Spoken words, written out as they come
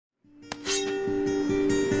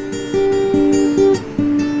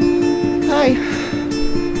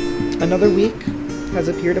Another week has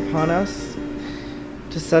appeared upon us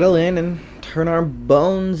to settle in and turn our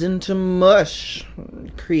bones into mush,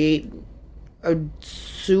 create a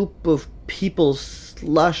soup of people's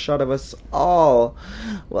slush out of us all.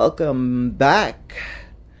 Welcome back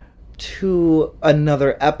to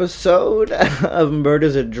another episode of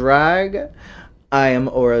Murder's a Drag. I am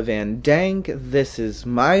Aura Van Dank. This is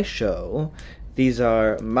my show. These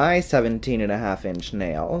are my 17.5-inch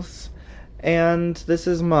nails. And this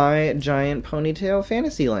is my giant ponytail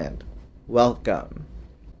Fantasyland. Welcome.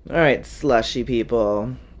 Alright, slushy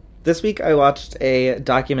people. This week I watched a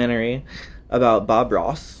documentary about Bob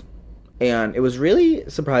Ross. And it was really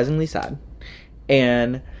surprisingly sad.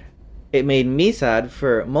 And it made me sad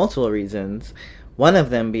for multiple reasons. One of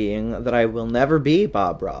them being that I will never be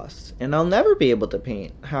Bob Ross. And I'll never be able to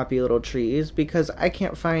paint happy little trees because I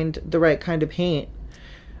can't find the right kind of paint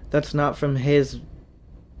that's not from his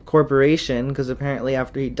corporation, because apparently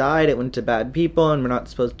after he died it went to bad people and we're not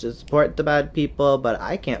supposed to support the bad people, but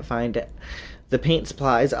I can't find the paint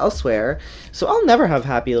supplies elsewhere, so I'll never have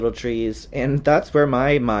happy little trees, and that's where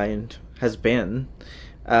my mind has been.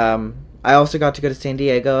 I also got to go to San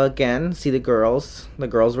Diego again, see the girls. The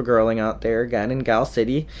girls were girling out there again in Gal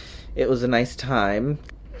City. It was a nice time.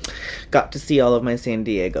 Got to see all of my San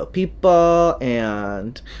Diego people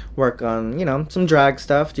and work on, some drag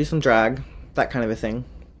stuff, do some drag, that kind of a thing.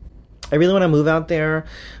 I really want to move out there,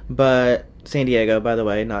 but San Diego, by the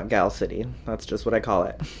way, not Gal City. That's just what I call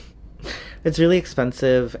it. It's really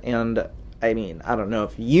expensive, and I mean, I don't know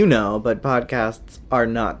if you know, but podcasts are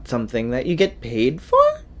not something that you get paid for.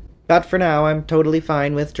 But for now, I'm totally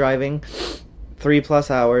fine with driving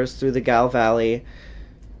 3+ hours through the Gal Valley,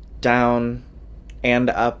 down and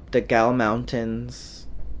up the Gal Mountains,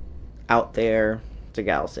 out there to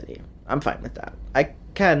Gal City. I'm fine with that. I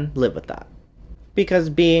can live with that. Because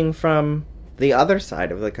being from the other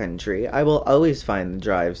side of the country, I will always find the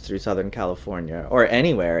drives through Southern California, or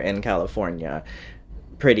anywhere in California,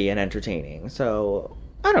 pretty and entertaining. So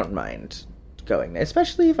I don't mind going there,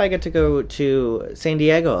 especially if I get to go to San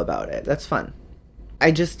Diego about it. That's fun. I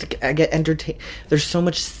get entertained. There's so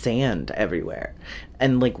much sand everywhere.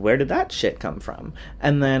 And, where did that shit come from?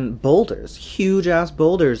 And then boulders. Huge-ass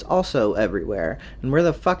boulders also everywhere. And where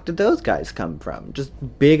the fuck did those guys come from? Just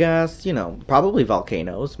big-ass, probably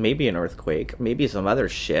volcanoes. Maybe an earthquake. Maybe some other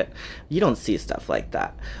shit. You don't see stuff like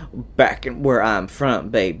that. Back where I'm from,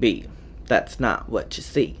 baby. That's not what you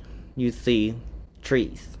see. You see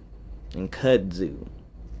trees and kudzu.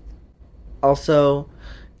 Also,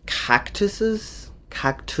 Cactussies?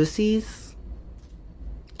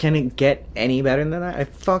 Can it get any better than that? I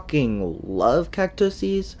fucking love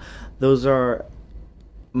Cactussies. Those are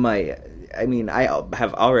I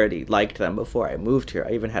have already liked them before I moved here.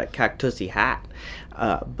 I even had a Cactussy hat.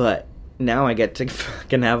 But now I get to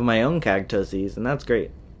fucking have my own Cactussies, and that's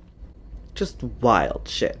great. Just wild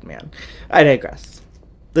shit, man. I digress.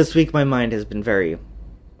 This week my mind has been very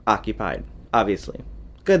occupied, obviously.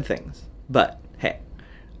 Good things. But, hey,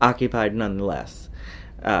 occupied nonetheless.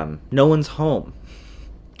 No one's home.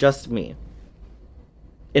 Just me.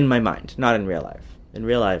 In my mind, not in real life. In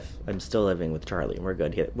real life, I'm still living with Charlie. We're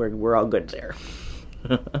good. We're all good there.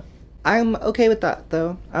 I'm okay with that,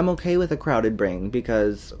 though. I'm okay with a crowded brain,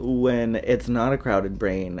 because when it's not a crowded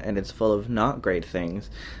brain and it's full of not great things,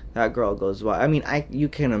 that girl goes wild. I mean, you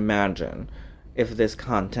can imagine if this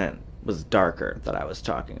content was darker that I was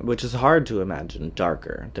talking, which is hard to imagine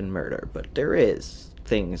darker than murder, but there is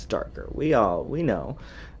things darker. We know.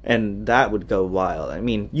 And that would go wild. I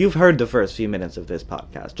mean, you've heard the first few minutes of this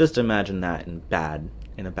podcast. Just imagine that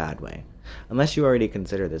in a bad way. Unless you already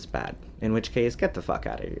consider this bad. In which case, get the fuck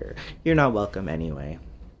out of here. You're not welcome anyway.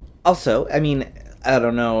 Also, I mean, I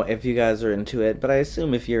don't know if you guys are into it, but I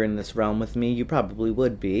assume if you're in this realm with me, you probably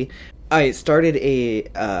would be. I started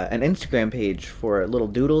an Instagram page for little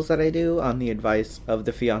doodles that I do on the advice of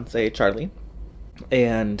the fiancé, Charlie.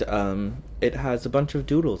 And, it has a bunch of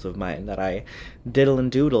doodles of mine that I diddle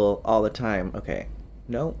and doodle all the time. Okay.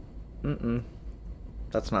 No.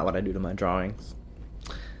 That's not what I do to my drawings.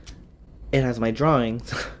 It has my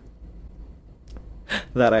drawings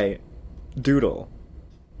that I doodle.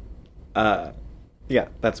 Yeah,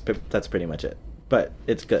 that's pretty much it. But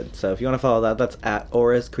it's good. So if you want to follow that, that's at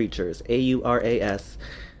Aura's Creatures. AURAS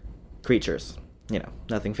Creatures.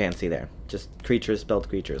 Nothing fancy there. Just creatures spelled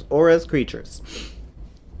creatures. Aura's Creatures.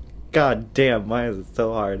 God damn, why is it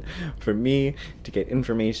so hard for me to get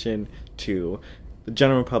information to the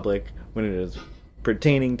general public when it is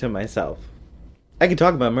pertaining to myself? I could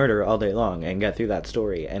talk about murder all day long and get through that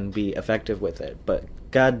story and be effective with it, but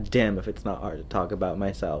god damn if it's not hard to talk about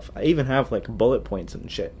myself. I even have, bullet points and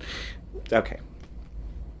shit. Okay.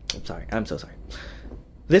 I'm so sorry.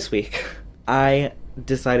 This week, I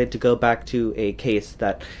decided to go back to a case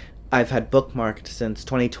that I've had bookmarked since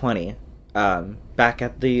 2020, back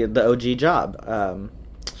at the OG job.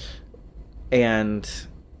 And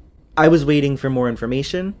I was waiting for more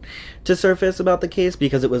information to surface about the case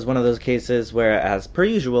because it was one of those cases where, as per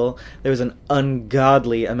usual, there was an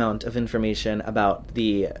ungodly amount of information about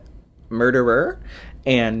the murderer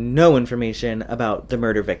and no information about the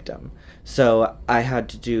murder victim. So I had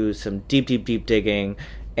to do some deep digging,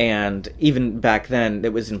 and even back then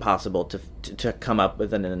it was impossible to come up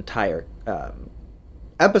with an entire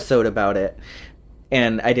episode about it.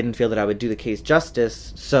 And I didn't feel that I would do the case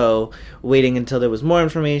justice, so waiting until there was more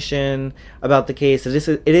information about the case.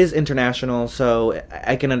 It is international, so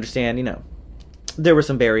I can understand, there were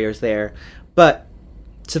some barriers there. But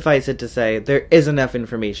suffice it to say, there is enough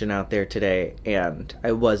information out there today, and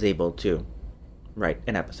I was able to write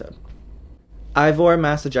an episode. Ivor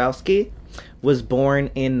Maciejowski was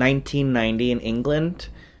born in 1990 in England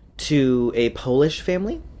to a Polish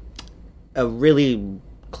family, a really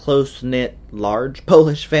close-knit, large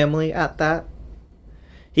Polish family at that.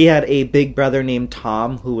 He had a big brother named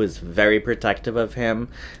Tom who was very protective of him,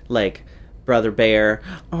 like Brother Bear.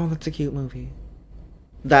 Oh, that's a cute movie.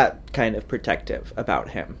 That kind of protective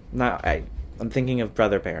about him. Now, I'm thinking of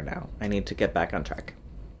Brother Bear now. I need to get back on track.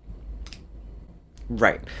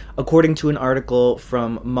 Right. According to an article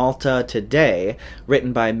from Malta Today,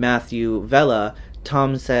 written by Matthew Vella,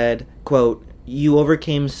 Tom said, quote, "You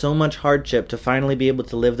overcame so much hardship to finally be able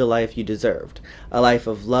to live the life you deserved. A life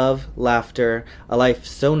of love, laughter, a life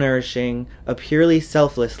so nourishing, a purely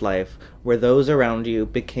selfless life where those around you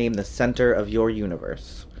became the center of your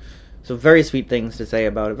universe." So very sweet things to say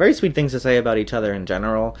about it. Very sweet things to say about each other in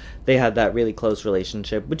general. They had that really close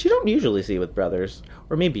relationship, which you don't usually see with brothers.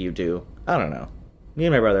 Or maybe you do. I don't know. Me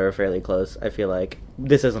and my brother are fairly close, I feel like.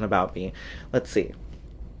 This isn't about me. Let's see.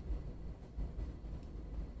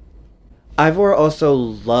 Ivor also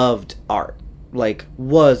loved art,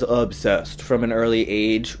 was obsessed from an early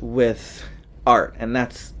age with art, and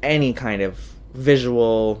that's any kind of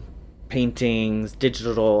visual, paintings,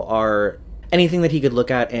 digital art, anything that he could look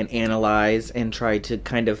at and analyze and try to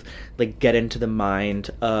kind of, get into the mind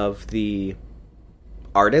of the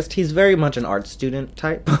artist. He's very much an art student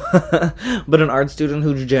type, but an art student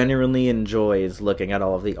who genuinely enjoys looking at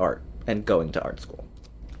all of the art and going to art school.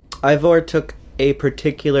 Ivor took a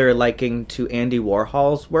particular liking to Andy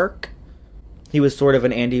Warhol's work. He was sort of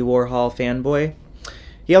an Andy Warhol fanboy.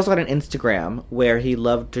 He also had an Instagram where he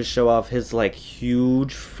loved to show off his,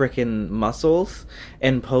 huge frickin' muscles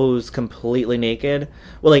and pose completely naked.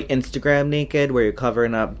 Well, Instagram naked, where you're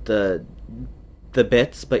covering up the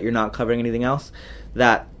bits, but you're not covering anything else.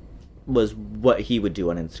 That was what he would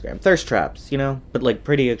do on Instagram. Thirst traps, but,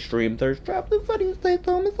 pretty extreme thirst traps, if I do say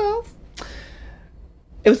so myself.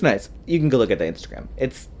 It was nice. You can go look at the Instagram.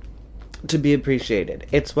 It's to be appreciated.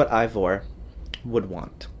 It's what Ivor would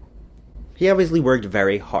want. He obviously worked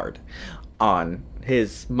very hard on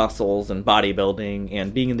his muscles and bodybuilding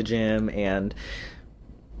and being in the gym, and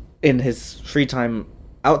in his free time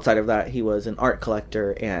outside of that, he was an art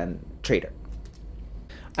collector and trader.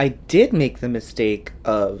 I did make the mistake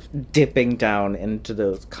of dipping down into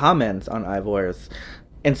those comments on Ivor's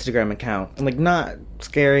Instagram account. And, not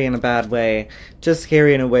scary in a bad way, just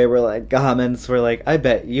scary in a way where, comments were I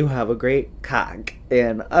bet you have a great cock,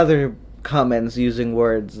 and other comments using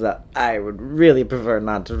words that I would really prefer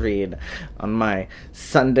not to read on my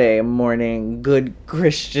Sunday morning good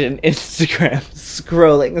Christian Instagram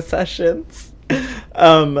scrolling sessions.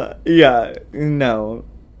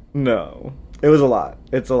 No. It was a lot.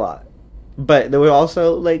 It's a lot. But there were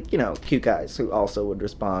also, cute guys who also would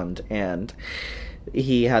respond, and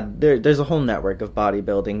he had, there's a whole network of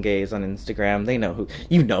bodybuilding gays on Instagram. They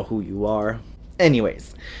know who you are.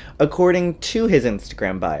 Anyways, according to his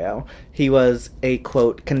Instagram bio, he was a,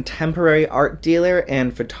 quote, contemporary art dealer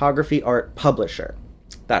and photography art publisher.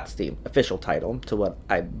 That's the official title to what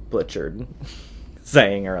I butchered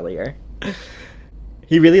saying earlier.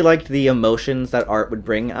 He really liked the emotions that art would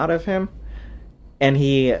bring out of him, and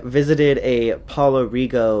he visited a Paulo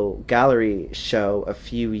Rigo gallery show a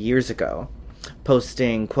few years ago,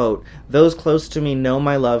 posting, quote, "Those close to me know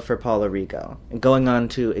my love for Paula Rigo," and going on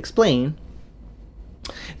to explain,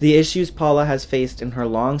 "The issues Paula has faced in her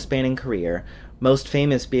long-spanning career, most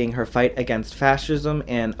famous being her fight against fascism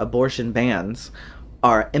and abortion bans,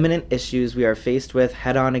 are imminent issues we are faced with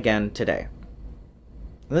head-on again today."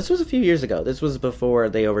 And this was a few years ago. This was before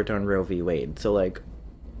they overturned Roe v. Wade, so,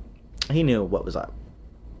 he knew what was up.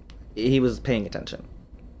 He was paying attention.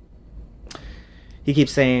 He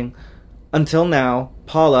keeps saying, Until now,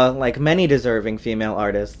 Paula, like many deserving female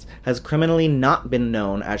artists, has criminally not been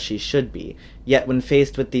known as she should be. Yet when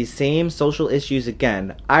faced with these same social issues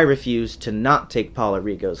again, I refuse to not take Paula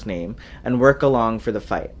Rigo's name and work along for the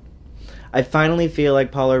fight. I finally feel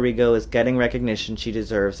like Paula Rigo is getting recognition she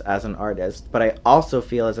deserves as an artist, but I also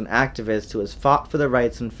feel as an activist who has fought for the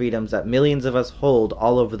rights and freedoms that millions of us hold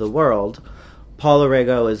all over the world, Paula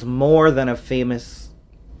Rigo is more than a famous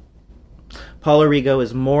Paula Rigo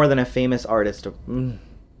is more than a famous artist of...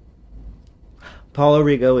 Paula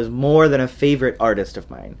Rigo is more than a favorite artist of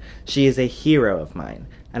mine. She is a hero of mine,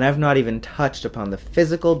 and I've not even touched upon the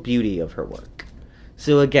physical beauty of her work.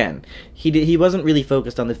 So again, he wasn't really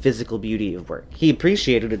focused on the physical beauty of work. He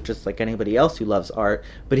appreciated it just like anybody else who loves art,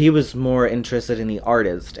 but he was more interested in the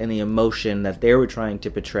artist and the emotion that they were trying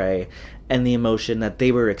to portray and the emotion that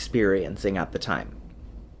they were experiencing at the time.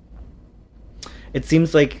 It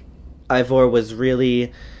seems like Ivor was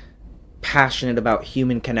really passionate about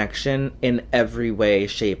human connection in every way,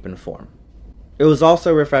 shape, and form. It was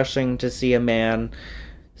also refreshing to see a man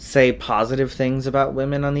say positive things about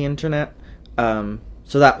women on the internet.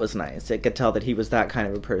 So that was nice. It could tell that he was that kind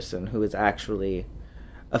of a person who is actually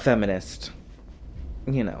a feminist.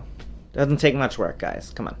 You know, doesn't take much work,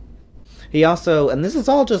 guys. Come on. He also, and this is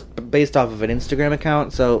all just based off of an Instagram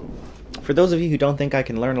account, so for those of you who don't think I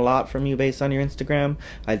can learn a lot from you based on your Instagram,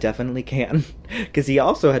 I definitely can. Because he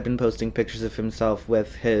also had been posting pictures of himself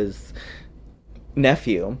with his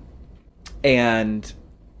nephew, and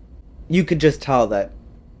you could just tell that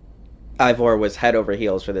Ivor was head over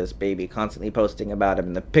heels for this baby, constantly posting about him.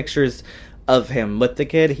 And the pictures of him with the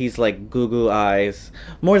kid, he's like goo-goo eyes.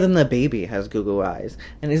 More than the baby has goo-goo eyes.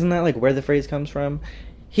 And isn't that like where the phrase comes from?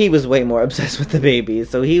 He was way more obsessed with the baby,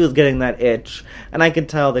 so he was getting that itch. And I could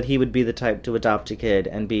tell that he would be the type to adopt a kid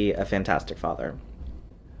and be a fantastic father.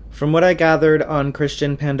 From what I gathered on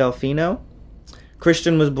Christian Pandolfino,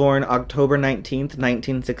 Christian was born October 19th,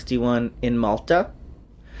 1961 in Malta.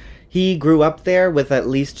 He grew up there with at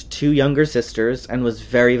least 2 younger sisters and was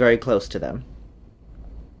very, very close to them.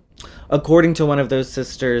 According to one of those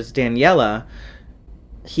sisters, Daniela,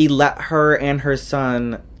 he let her and her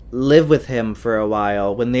son live with him for a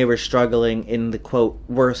while when they were struggling in the, quote,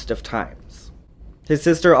 worst of times. His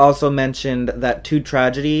sister also mentioned that 2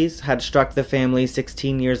 tragedies had struck the family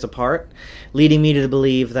 16 years apart, leading me to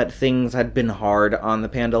believe that things had been hard on the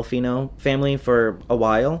Pandolfino family for a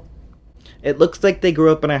while. It looks like they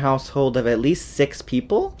grew up in a household of at least 6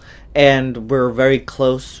 people, and were very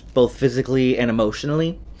close both physically and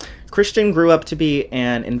emotionally. Christian grew up to be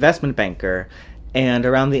an investment banker, and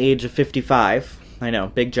around the age of 55, I know,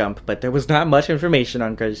 big jump, but there was not much information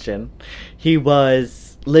on Christian. He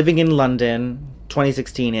was living in London,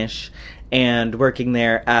 2016-ish, and working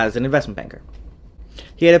there as an investment banker.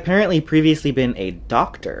 He had apparently previously been a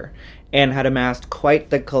doctor, and had amassed quite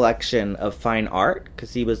the collection of fine art,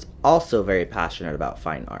 because he was also very passionate about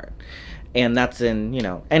fine art. And that's in,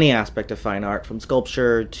 any aspect of fine art, from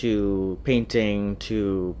sculpture to painting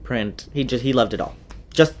to print. He loved it all.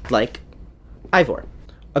 Just like Ivor.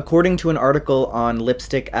 According to an article on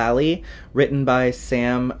Lipstick Alley, written by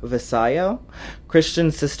Sam Visayo,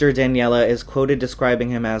 Christian's sister Daniela is quoted describing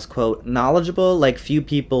him as, quote, knowledgeable like few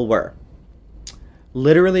people were.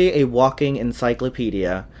 Literally a walking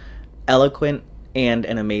encyclopedia, eloquent, and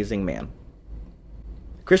an amazing man.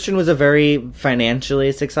 Christian was a very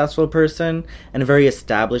financially successful person and a very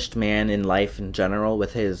established man in life in general,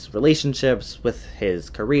 with his relationships, with his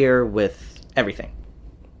career, with everything.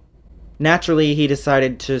 Naturally, he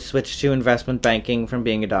decided to switch to investment banking from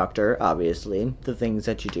being a doctor, obviously, the things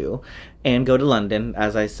that you do, and go to London,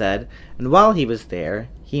 as I said, and while he was there,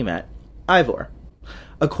 he met Ivor.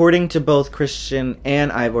 According to both Christian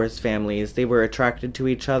and Ivor's families, they were attracted to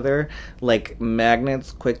each other like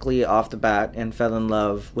magnets quickly off the bat and fell in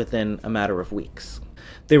love within a matter of weeks.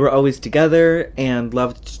 They were always together and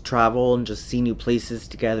loved to travel and just see new places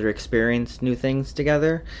together, experience new things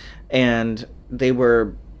together, and they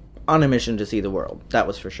were on a mission to see the world, that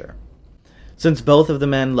was for sure. Since both of the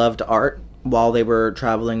men loved art, while they were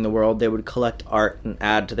traveling the world, they would collect art and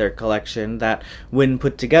add to their collection that, when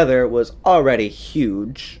put together, was already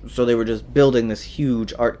huge. So they were just building this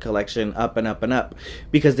huge art collection up and up and up,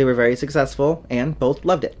 because they were very successful and both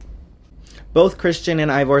loved it. Both Christian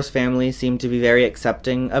and Ivor's family seemed to be very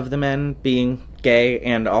accepting of the men being gay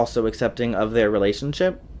and also accepting of their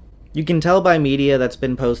relationship. You can tell by media that's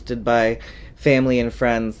been posted by family and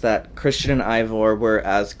friends that Christian and Ivor were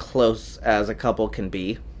as close as a couple can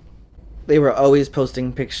be. They were always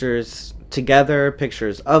posting pictures together,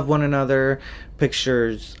 pictures of one another,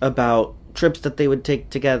 pictures about trips that they would take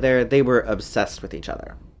together. They were obsessed with each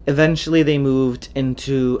other. Eventually, they moved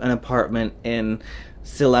into an apartment in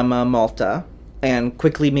Silema, Malta, and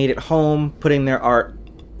quickly made it home, putting their art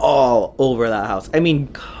all over that house. I mean,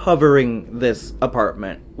 covering this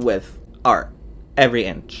apartment with art, every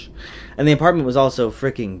inch. And the apartment was also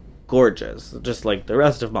freaking gorgeous, just like the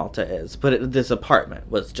rest of Malta is. But this apartment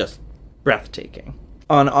was just breathtaking.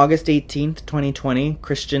 On August 18th, 2020,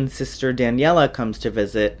 Christian's sister Daniela comes to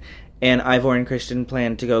visit, and Ivor and Christian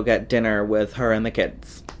plan to go get dinner with her and the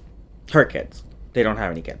kids. Her kids. They don't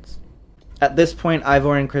have any kids. At this point,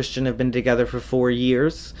 Ivor and Christian have been together for 4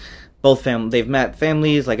 years. They've met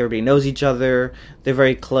families, like everybody knows each other. They're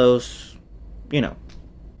very close. You know,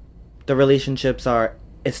 the relationships are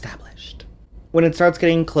established. When it starts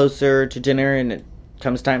getting closer to dinner and it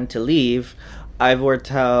comes time to leave, Ivor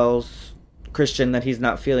tells Christian that he's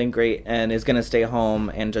not feeling great and is going to stay home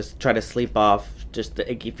and just try to sleep off just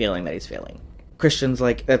the icky feeling that he's feeling. Christian's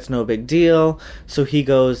like, that's no big deal, so he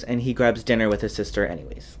goes and he grabs dinner with his sister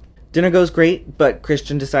anyways. Dinner goes great, but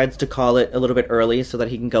Christian decides to call it a little bit early so that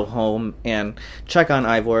he can go home and check on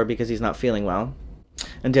Ivor because he's not feeling well.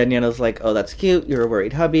 And Daniela's like, oh, that's cute, you're a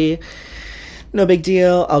worried hubby. No big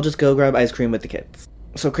deal, I'll just go grab ice cream with the kids.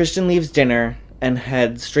 So Christian leaves dinner and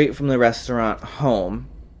heads straight from the restaurant home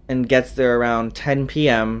and gets there around 10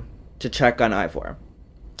 p.m. to check on Ivor.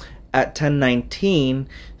 At 10:19,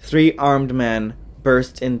 3 armed men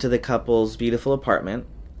burst into the couple's beautiful apartment,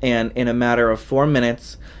 and in a matter of 4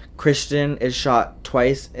 minutes, Christian is shot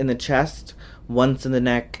twice in the chest, once in the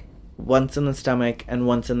neck, once in the stomach, and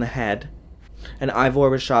once in the head. And Ivor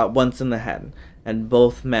was shot once in the head, and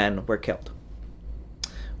both men were killed.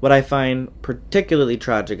 What I find particularly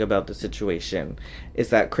tragic about the situation is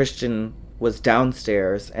that Christian was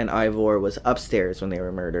downstairs and Ivor was upstairs when they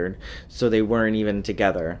were murdered, so they weren't even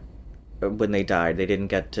together when they died. They didn't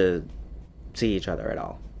get to see each other at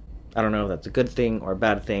all. I don't know if that's a good thing or a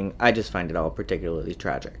bad thing. I just find it all particularly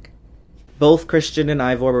tragic. Both Christian and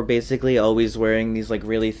Ivor were basically always wearing these like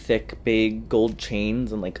really thick, big gold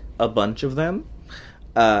chains and like a bunch of them.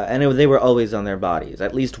 They were always on their bodies.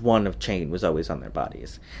 At least one of chain was always on their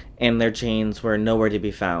bodies. And their chains were nowhere to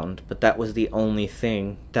be found, but that was the only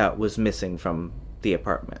thing that was missing from the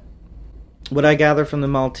apartment. What I gather from the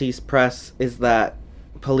Maltese press is that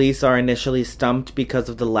police are initially stumped because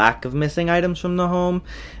of the lack of missing items from the home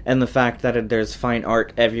and the fact that there's fine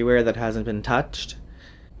art everywhere that hasn't been touched.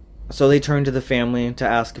 So they turned to the family to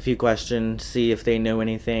ask a few questions, see if they knew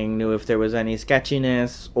anything, knew if there was any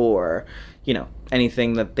sketchiness or,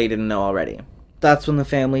 anything that they didn't know already. That's when the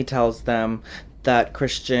family tells them that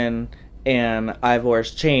Christian and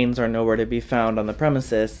Ivor's chains are nowhere to be found on the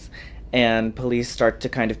premises, and police start to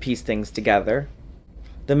kind of piece things together.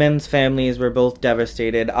 The men's families were both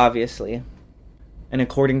devastated, obviously. And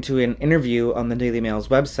according to an interview on the Daily Mail's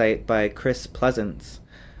website by Chris Pleasance,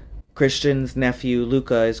 Christian's nephew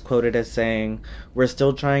Luca is quoted as saying, "We're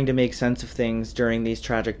still trying to make sense of things during these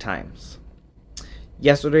tragic times.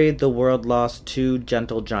 Yesterday, the world lost 2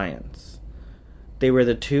 gentle giants. They were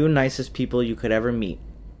the 2 nicest people you could ever meet.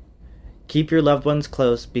 Keep your loved ones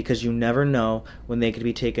close because you never know when they could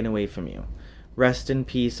be taken away from you. Rest in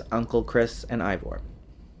peace, Uncle Chris and Ivor."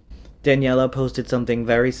 Daniela posted something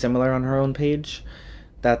very similar on her own page.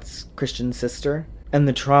 That's Christian's sister. And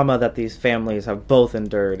the trauma that these families have both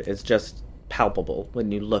endured is just palpable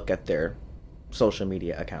when you look at their social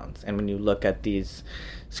media accounts. And when you look at these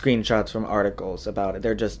screenshots from articles about it,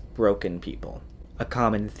 they're just broken people. A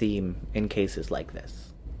common theme in cases like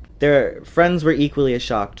this. Their friends were equally as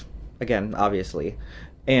shocked, again, obviously.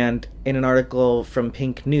 And in an article from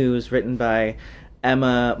Pink News written by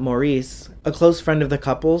Emma Maurice, a close friend of the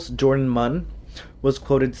couple's, Jordan Munn, was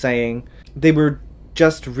quoted saying, "They were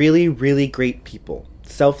just really, really great people.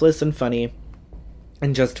 Selfless and funny,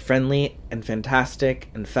 and just friendly and fantastic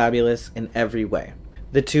and fabulous in every way.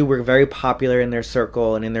 The 2 were very popular in their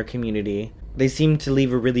circle and in their community. They seemed to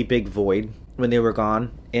leave a really big void when they were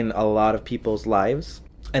gone in a lot of people's lives,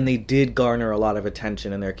 and they did garner a lot of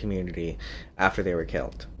attention in their community after they were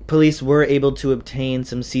killed." Police were able to obtain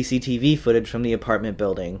some CCTV footage from the apartment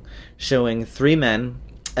building, showing 3 men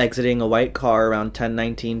exiting a white car around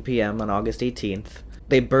 10:19 p.m. on August 18th.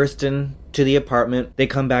 They burst into the apartment. They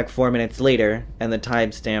come back 4 minutes later, and the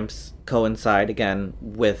timestamps coincide again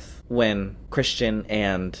with when Christian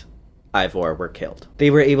and Ivor were killed. They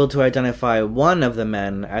were able to identify one of the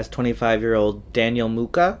men as 25-year-old Daniel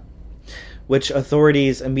Muka, which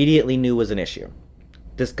authorities immediately knew was an issue.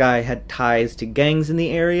 This guy had ties to gangs in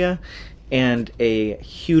the area and a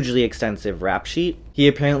hugely extensive rap sheet. He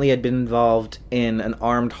apparently had been involved in an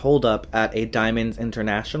armed holdup at a Diamonds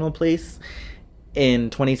International place in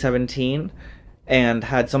 2017, and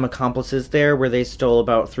had some accomplices there where they stole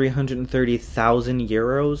about 330,000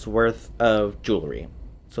 euros worth of jewelry.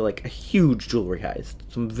 So, like, a huge jewelry heist.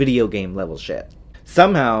 Some video game level shit.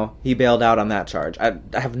 Somehow, he bailed out on that charge. I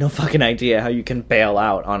have no fucking idea how you can bail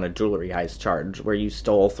out on a jewelry heist charge where you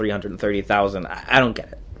stole 330,000. I don't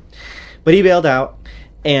get it. But he bailed out,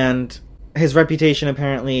 and his reputation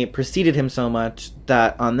apparently preceded him so much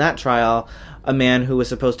that on that trial, a man who was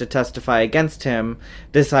supposed to testify against him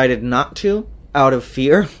decided not to, out of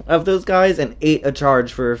fear of those guys, and ate a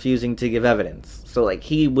charge for refusing to give evidence. So, like,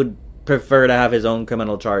 he would prefer to have his own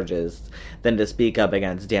criminal charges than to speak up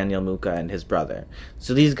against Daniel Muka and his brother.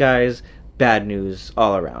 So these guys, bad news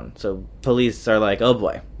all around. So police are like, oh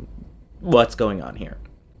boy, what's going on here?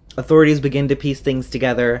 Authorities begin to piece things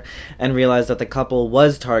together and realize that the couple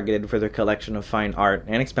was targeted for their collection of fine art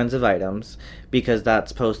and expensive items because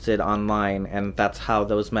that's posted online and that's how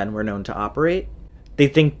those men were known to operate. They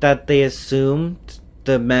think that they assumed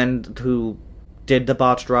the men who did the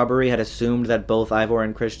botched robbery had assumed that both Ivor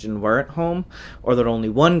and Christian weren't home, or that only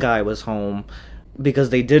one guy was home, because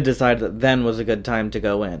they did decide that then was a good time to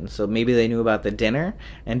go in. So maybe they knew about the dinner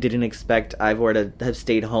and didn't expect Ivor to have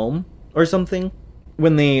stayed home or something.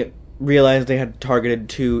 When they realized they had targeted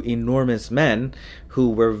two enormous men who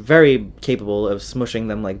were very capable of smushing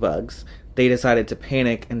them like bugs, they decided to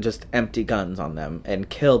panic and just empty guns on them and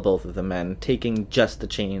kill both of the men, taking just the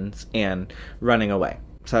chains and running away.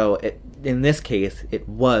 So, in this case, it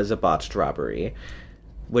was a botched robbery,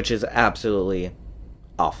 which is absolutely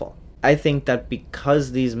awful. I think that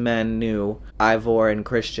because these men knew Ivor and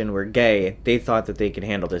Christian were gay, they thought that they could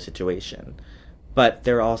handle the situation. But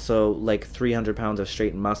they're also, like, 300 pounds of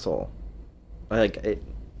straight muscle.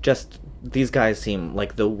 These guys seem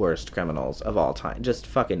like the worst criminals of all time. Just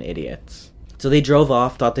fucking idiots. So they drove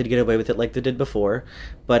off, thought they'd get away with it like they did before,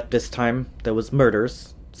 but this time there was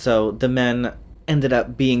murders. So the men ended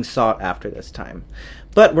up being sought after this time.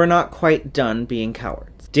 But we're not quite done being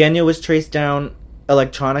cowards. Daniel was traced down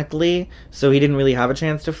electronically, so he didn't really have a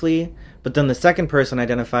chance to flee. But then the second person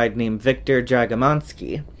identified, named Victor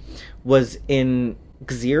Dragomansky, was in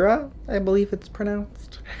Gzira, I believe it's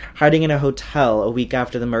pronounced, hiding in a hotel a week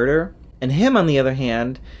after the murder. And him, on the other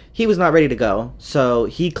hand, he was not ready to go, so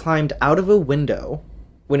he climbed out of a window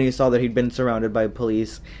when he saw that he'd been surrounded by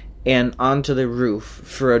police and onto the roof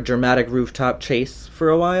for a dramatic rooftop chase for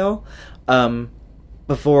a while,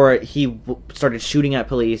 before he started shooting at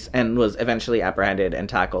police and was eventually apprehended and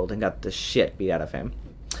tackled and got the shit beat out of him.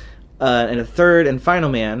 And a third and final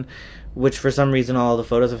man, which for some reason all the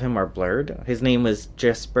photos of him are blurred. His name was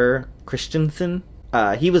Jesper Christensen.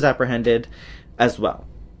 He was apprehended as well.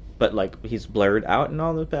 But, like, he's blurred out and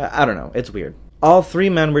all that. I don't know. It's weird. All three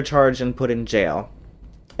men were charged and put in jail.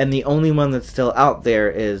 And the only one that's still out there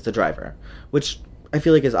is the driver, which I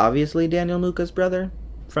feel like is obviously Daniel Muka's brother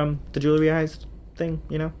from the jewelry heist thing,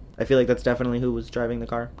 you know? I feel like that's definitely who was driving the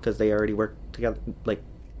car, because they already worked together. Like,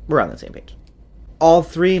 we're on the same page. All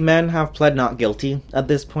three men have pled not guilty at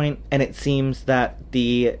this point, and it seems that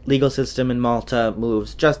the legal system in Malta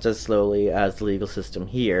moves just as slowly as the legal system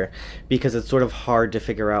here, because it's sort of hard to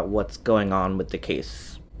figure out what's going on with the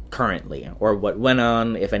case currently, or what went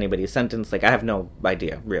on, if anybody's sentenced. Like, I have no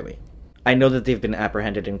idea, really. I know that they've been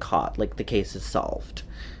apprehended and caught, like, the case is solved.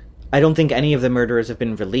 I don't think any of the murderers have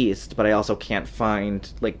been released, but I also can't find,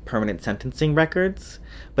 like, permanent sentencing records.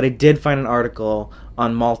 But I did find an article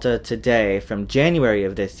on Malta Today from January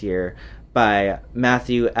of this year by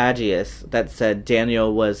Matthew Agius that said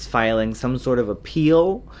Daniel was filing some sort of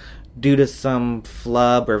appeal due to some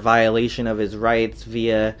flub or violation of his rights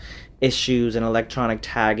via issues and electronic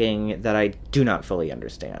tagging that I do not fully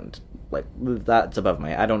understand. Like, that's above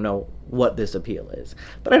my... I don't know what this appeal is.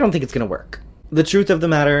 But I don't think it's going to work. The truth of the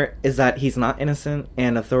matter is that he's not innocent,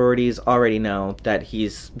 and authorities already know that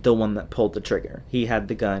he's the one that pulled the trigger. He had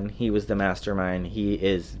the gun, he was the mastermind, he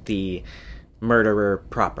is the murderer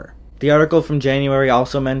proper. The article from January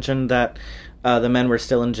also mentioned that the men were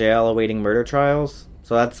still in jail awaiting murder trials,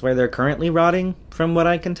 so that's where they're currently rotting, from what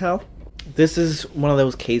I can tell. This is one of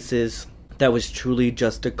those cases that was truly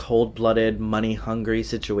just a cold-blooded, money-hungry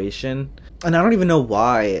situation. And I don't even know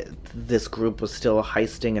why this group was still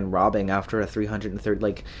heisting and robbing after a 330...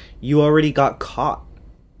 Like, you already got caught.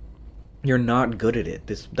 You're not good at it.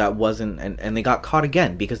 That wasn't... And they got caught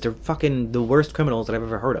again, because they're fucking the worst criminals that I've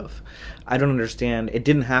ever heard of. I don't understand. It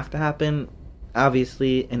didn't have to happen,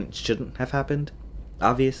 obviously, and it shouldn't have happened,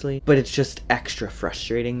 obviously. But it's just extra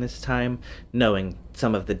frustrating this time, knowing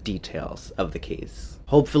some of the details of the case.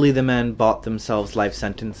 Hopefully the men bought themselves life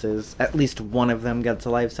sentences. At least one of them gets a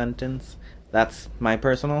life sentence. That's my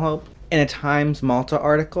personal hope. in a Times Malta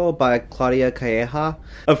article by Claudia Calleja,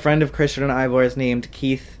 a friend of Christian and Ivor's named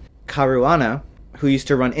Keith Caruana, who used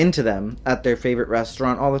to run into them at their favorite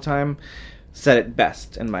restaurant all the time, said it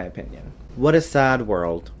best, in my opinion. What a sad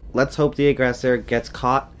world. Let's hope the aggressor gets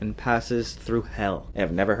caught and passes through hell.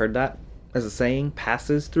 I've never heard that as a saying,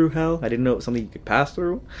 passes through hell. I didn't know it was something you could pass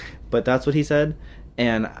through, but that's what he said,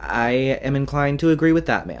 and I am inclined to agree with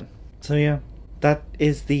that man. So yeah, that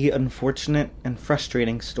is the unfortunate and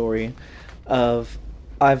frustrating story of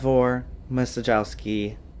Ivor,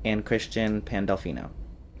 Maciejowski, and Christian Pandolfino.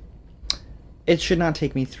 It should not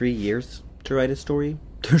take me 3 years to write a story.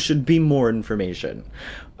 There should be more information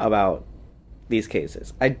about these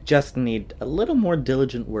cases. I just need a little more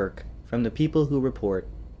diligent work from the people who report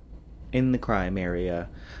in the crime area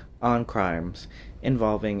on crimes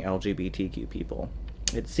involving LGBTQ people.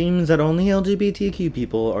 It seems that only LGBTQ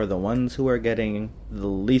people are the ones who are getting the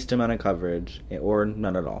least amount of coverage, or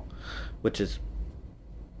none at all, which is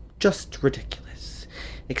just ridiculous.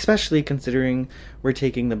 Especially considering we're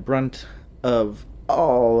taking the brunt of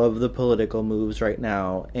all of the political moves right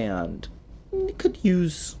now, and could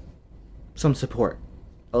use some support.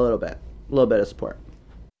 A little bit of support.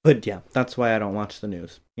 But yeah, that's why I don't watch the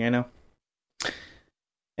news, you know?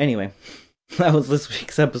 Anyway, that was this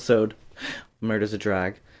week's episode of Murder's a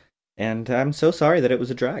Drag. And I'm so sorry that it was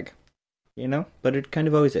a drag, you know? But it kind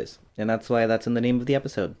of always is. And that's why that's in the name of the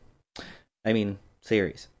episode. I mean,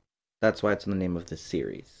 series. That's why it's in the name of this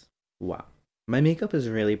series. Wow. My makeup is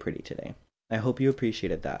really pretty today. I hope you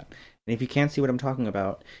appreciated that. And if you can't see what I'm talking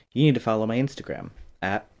about, you need to follow my Instagram,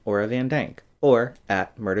 at Aura Van Dank, or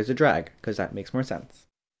at Murder's a Drag, because that makes more sense.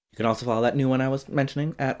 You can also follow that new one I was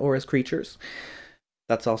mentioning, at Aura's Creatures.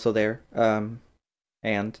 That's also there.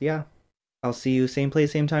 And yeah, I'll see you same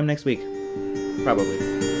place, same time next week. Probably.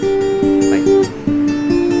 Bye.